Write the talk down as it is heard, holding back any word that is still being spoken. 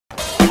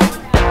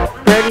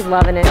Birdie's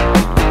loving it.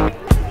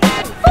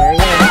 There he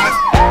is.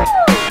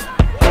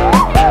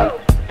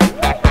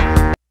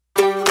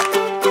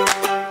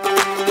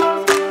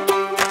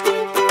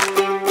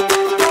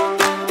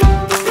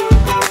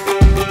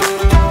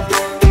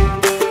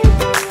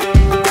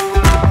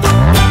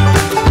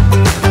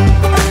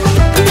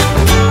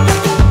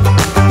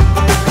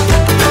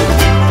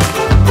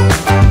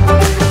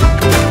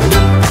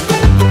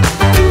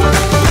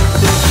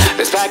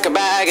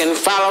 And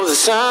follow the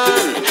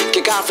sun,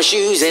 kick off your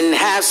shoes and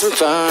have some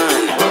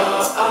fun.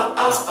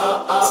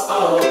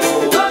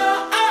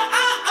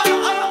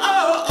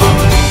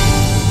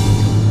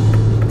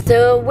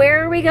 So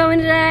where are we going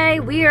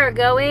today? We are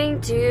going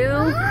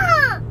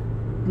to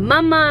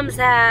Mom's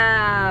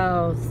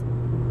house.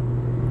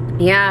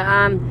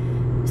 Yeah,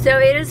 so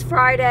it is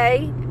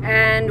Friday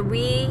and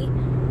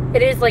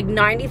it is like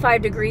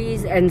 95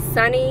 degrees and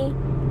sunny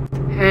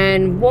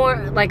and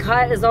warm, like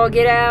hot as all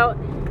get out.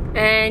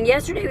 And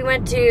yesterday we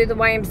went to the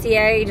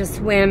YMCA to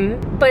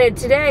swim, but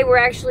today we're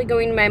actually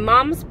going to my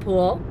mom's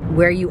pool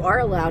where you are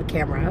allowed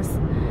cameras.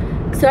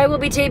 So I will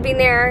be taping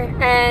there,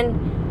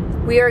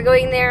 and we are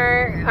going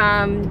there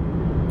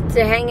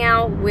to hang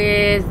out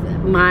with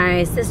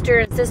my sister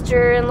and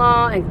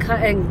sister-in-law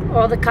and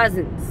all the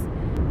cousins.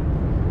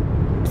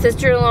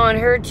 Sister-in-law and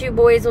her 2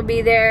 boys will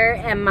be there,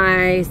 and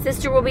my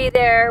sister will be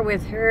there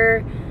with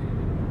her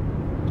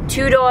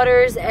 2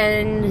 daughters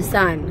and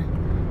son,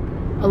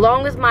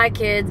 along with my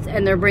kids,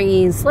 and they're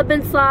bringing slip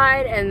and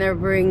slide, and they're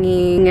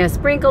bringing a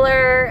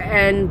sprinkler,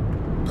 and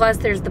plus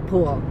there's the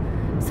pool.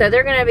 So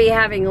they're gonna be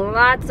having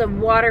lots of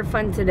water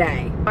fun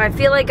today. I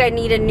feel like I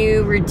need a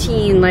new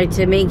routine, like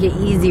to make it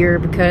easier,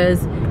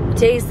 because it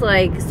takes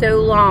like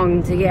so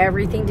long to get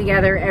everything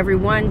together,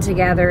 everyone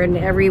together, and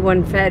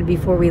everyone fed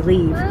before we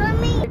leave.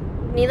 Mommy.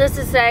 Needless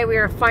to say, we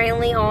are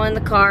finally all in the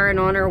car and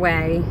on our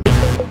way.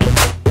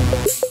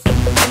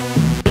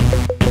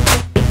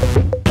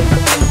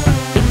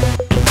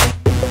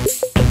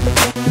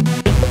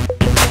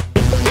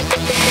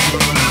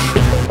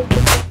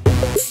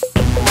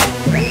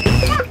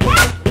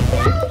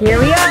 Here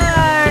we are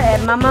at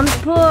Mom's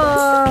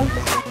pool.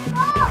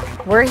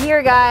 We're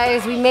here,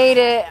 guys. We made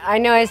it. I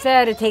know I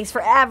said it takes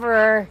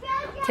forever.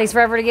 It takes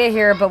forever to get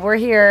here, but we're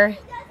here.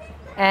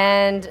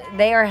 And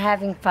they are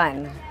having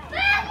fun.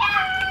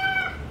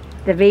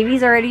 The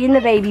baby's already in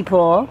the baby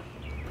pool.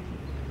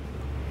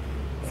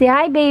 Say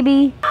hi,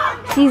 baby.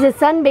 She's a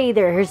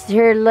sunbather.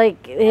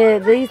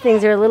 These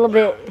things are a little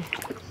bit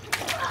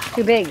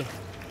too big.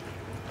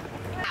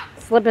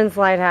 Slip and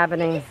slide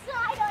happening.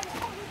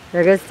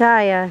 There goes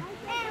Taya.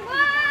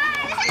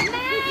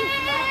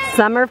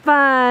 Summer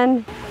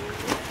fun.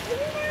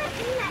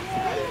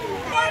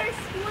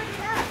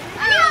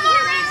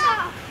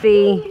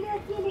 The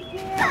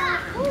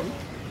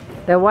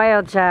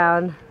wild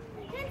child.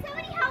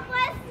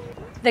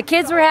 The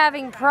kids were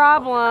having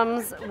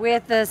problems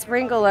with the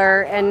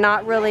sprinkler and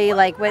not really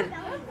like with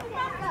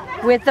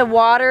the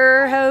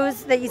water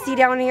hose that you see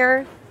down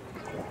here.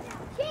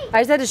 I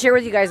just had to share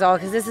with you guys all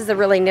because this is a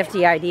really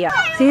nifty idea.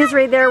 See this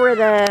right there where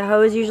the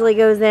hose usually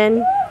goes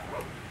in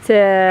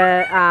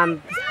to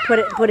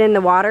put in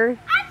the water?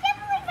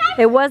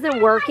 It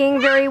wasn't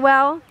working very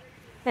well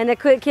and the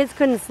kids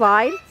couldn't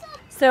slide.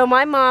 So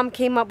my mom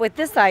came up with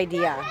this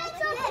idea.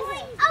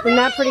 Isn't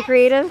that pretty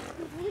creative?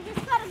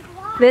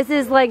 This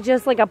is like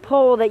just like a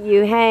pole that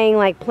you hang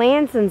like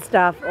plants and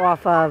stuff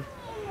off of.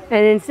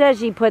 And instead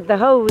she put the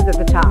hose at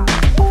the top.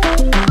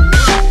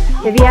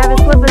 If you have a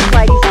slip and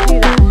slide, you should do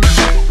that.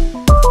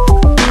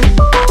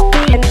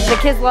 And the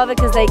kids love it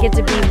because they get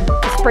to be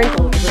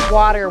sprinkled with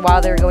water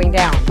while they're going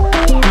down.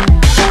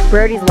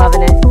 Brody's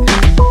loving it.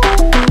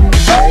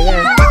 There he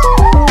is.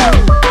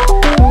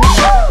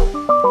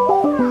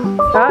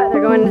 Oh,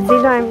 they're going to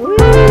sea time. Woo!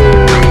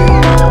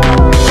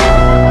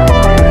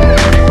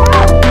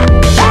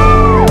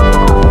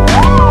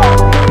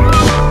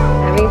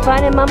 Having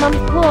fun in Mom's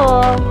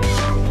pool.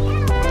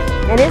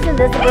 And isn't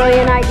this a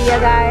brilliant idea,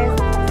 guys?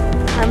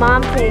 My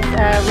mom takes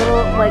a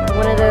little, like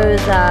one of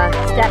those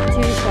step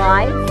 2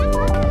 slides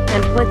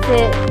and puts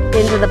it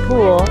into the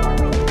pool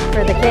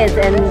for the kids,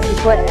 and she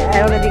put, I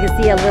don't know if you can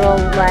see a little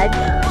ledge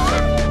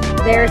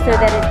there so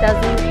that it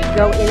doesn't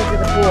go into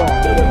the pool.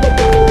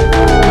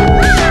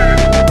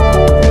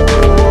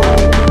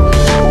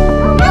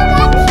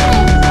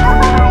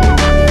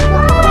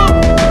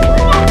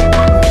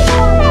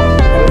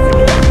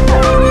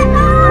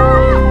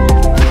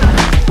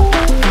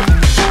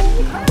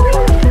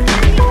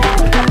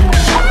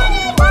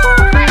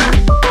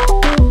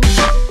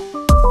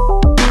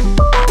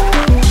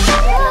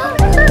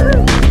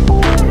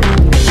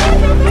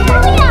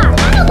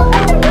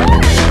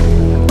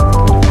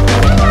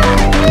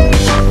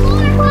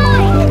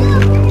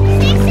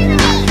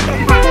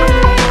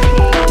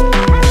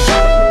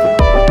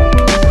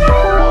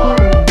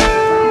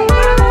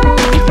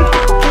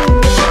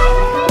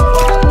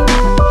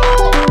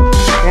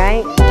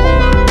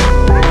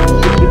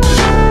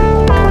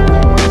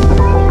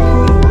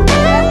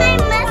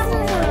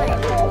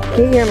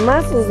 Get your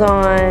muscles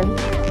on.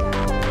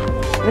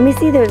 Let me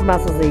see those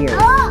muscles of yours.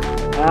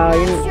 Oh,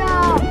 you're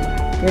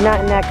You're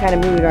not in that kind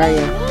of mood, are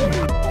you?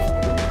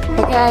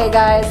 Okay,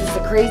 guys, it's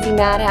a crazy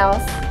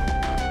madhouse.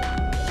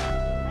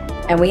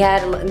 And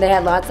they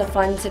had lots of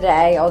fun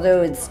today,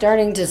 although it's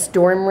starting to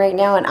storm right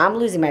now and I'm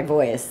losing my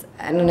voice.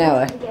 I don't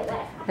know.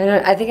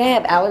 I think I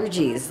have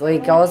allergies.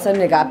 Like all of a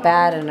sudden it got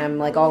bad and I'm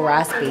like all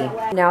raspy.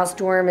 Now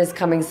storm is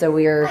coming, so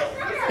we are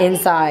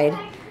inside.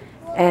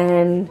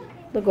 And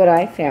look what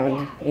I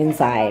found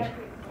inside.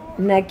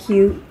 Isn't that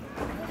cute?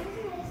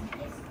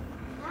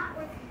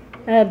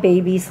 A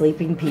baby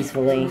sleeping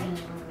peacefully.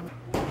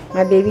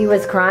 My baby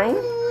was crying?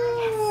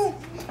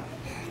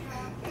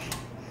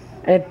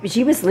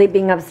 She was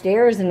sleeping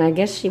upstairs and I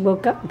guess she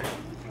woke up.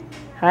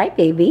 Hi,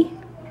 baby.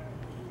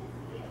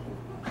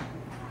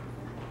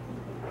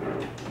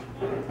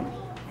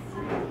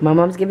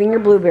 Mom's giving her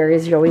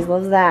blueberries. She always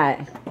loves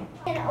that.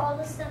 And all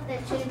the stuff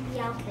that shouldn't be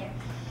out there.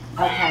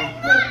 Okay.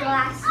 Like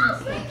glass and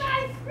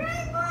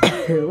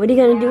stuff. What are you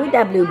going to do with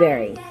that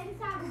blueberry?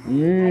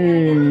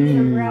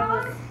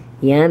 Mmm.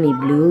 Yummy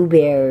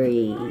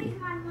blueberry.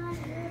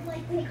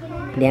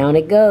 Down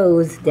it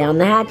goes. Down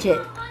the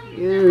hatchet.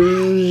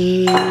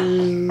 You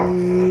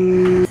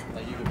can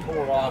pull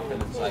it off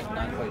and it's like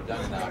not quite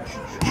done now.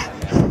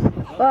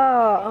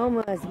 Oh,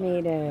 almost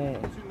made it.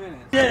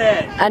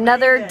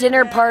 Another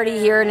dinner party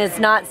here and it's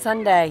not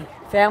Sunday.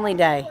 Family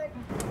day.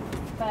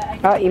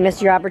 Oh, you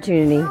missed your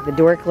opportunity. The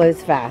door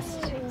closed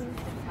fast.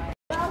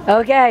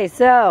 Okay,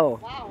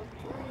 so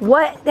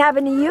what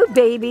happened to you,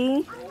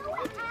 baby?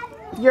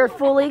 You're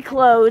fully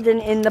clothed and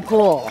in the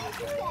pool.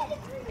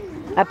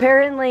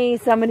 Apparently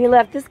somebody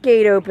left this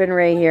gate open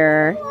right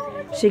here.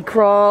 She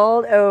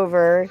crawled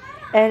over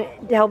and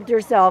helped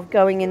herself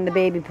going in the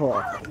baby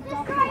pool.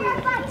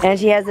 And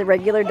she has a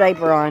regular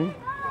diaper on.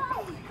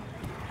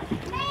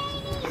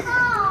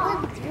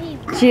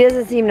 She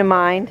doesn't seem to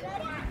mind.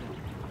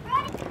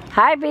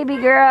 Hi, baby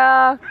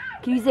girl.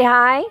 Can you say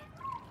hi?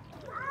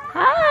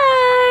 Hi.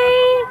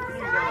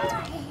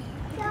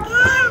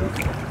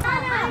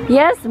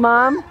 Yes,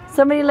 Mom.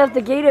 Somebody left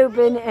the gate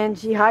open and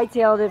she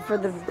hightailed it for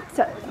the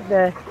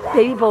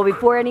baby pool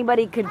before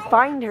anybody could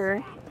find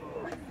her.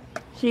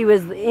 She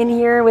was in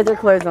here with her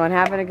clothes on,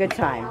 having a good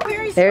time.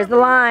 There's the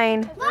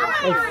line.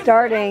 It's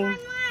starting.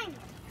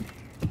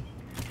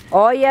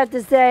 All you have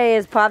to say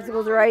is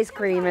popsicles or ice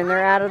cream and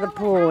they're out of the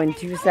pool in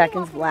 2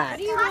 seconds flat.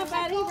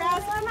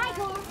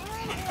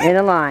 In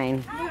a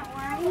line.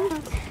 I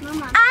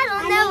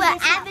don't know, but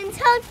I've been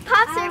told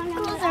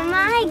popsicles are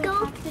my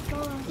goal.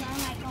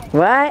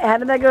 What? How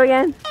did that go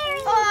again?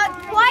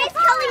 Why is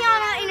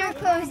Kellyanna in her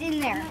clothes in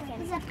there?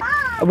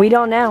 We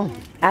don't know.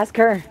 Ask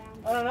her.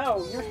 I don't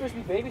know. You're supposed to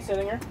be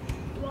babysitting her.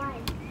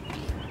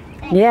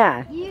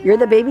 Yeah. You're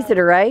the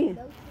babysitter, right?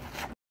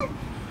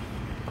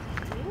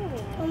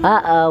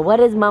 Uh-oh. What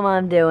is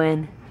Mom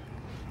doing?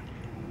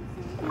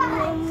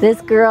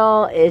 This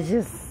girl is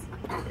just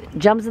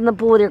jumps in the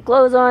pool with her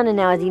clothes on and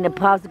now is eating a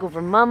popsicle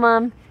from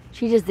Mom.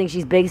 She just thinks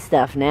she's big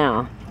stuff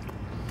now.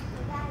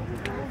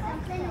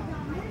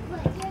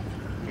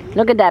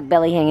 Look at that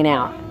belly hanging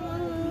out.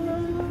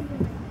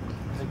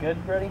 Is it good,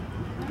 Freddie?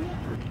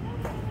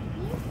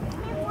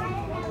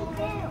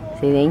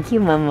 Say thank you,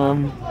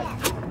 Mom.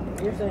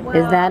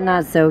 Is that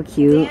not so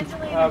cute?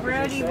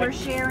 Brody, we're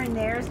sharing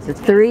theirs. The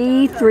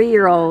 3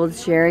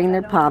 3-year-olds sharing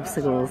their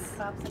popsicles.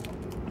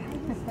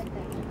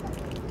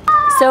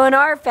 So in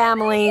our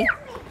family,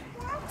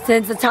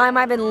 since the time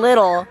I've been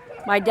little,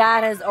 my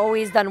dad has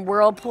always done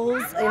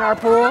whirlpools in our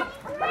pool.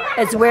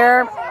 It's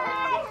where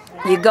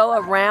you go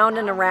around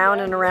and around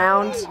and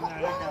around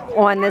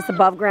on this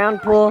above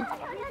ground pool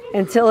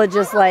until it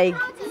just like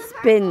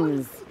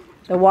spins.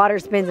 The water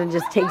spins and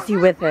just takes you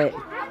with it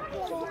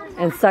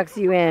and sucks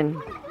you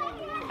in.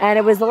 And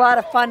it was a lot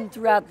of fun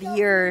throughout the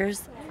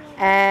years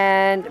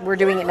and we're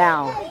doing it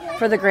now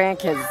for the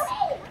grandkids.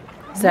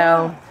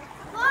 So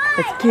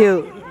it's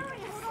cute.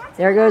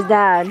 There goes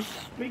Dad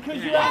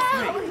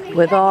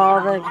with all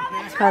the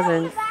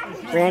cousins,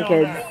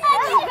 grandkids.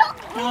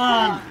 Come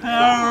on,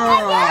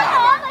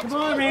 come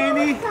on,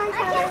 Randy.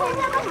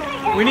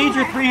 We need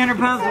your 300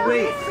 pounds of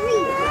weight.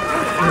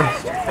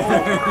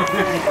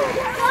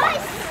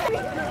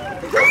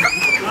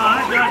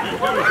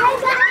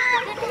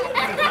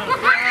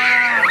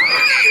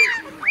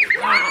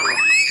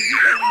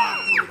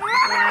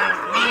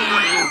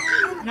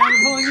 Now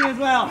you're pulling me as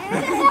well. I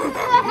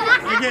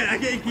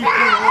can't keep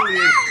pulling all of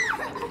you.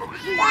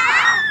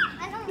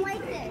 I don't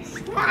like this.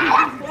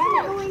 I'm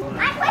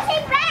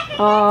pushing back.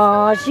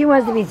 Oh, she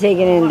wants to be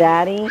taken in,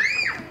 Daddy.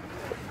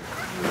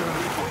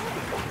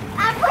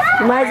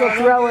 You might as well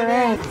throw her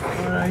in.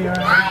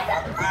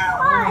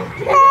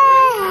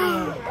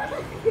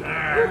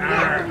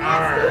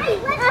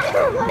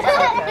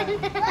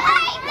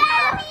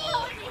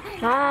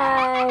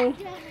 Hi.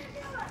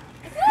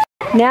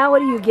 Now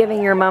what are you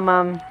giving your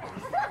mom? Look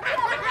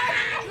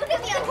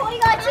at me, I'm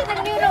holding on to the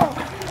noodle.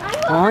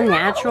 All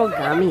natural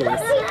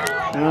gummies.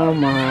 Oh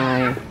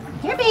my.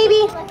 Here,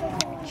 baby.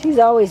 She's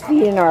always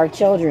feeding our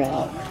children.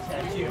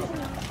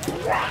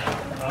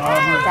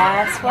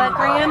 That's what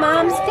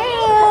grandmoms do.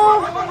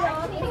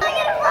 I'm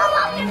gonna fall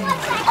off in 1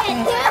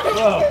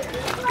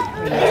 second.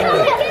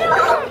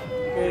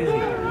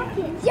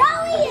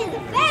 Joey is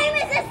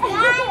famous as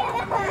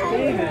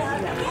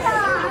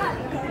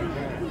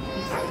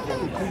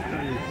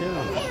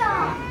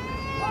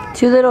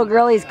Two little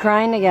girlies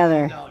crying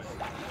together.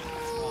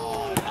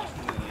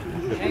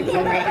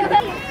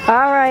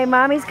 All right,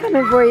 mommy's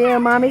coming for you.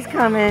 Mommy's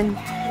coming.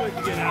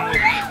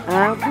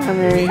 I'm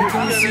coming.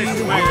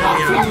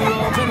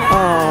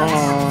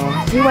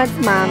 Oh, he wants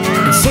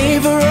mommy.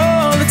 Savor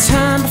all the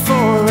time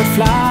before it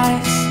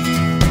flies.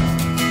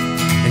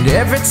 And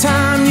every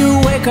time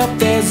you wake up,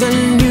 there's a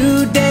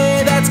new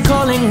day that's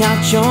calling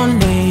out your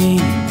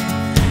name.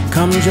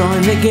 Come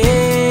join the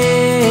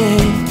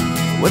game.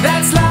 Well,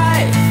 that's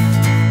life.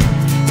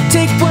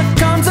 Take what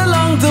comes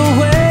along the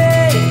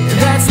way.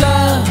 That's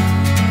love.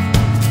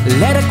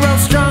 Let it grow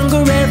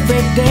stronger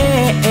every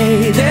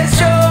day. There's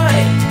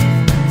joy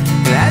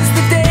as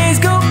the days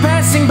go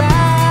passing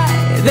by.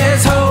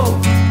 There's hope,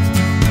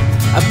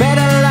 a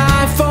better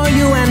life for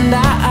you and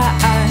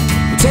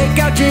I.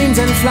 Take our dreams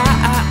and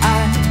fly.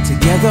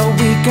 Together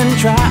we can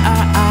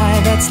try.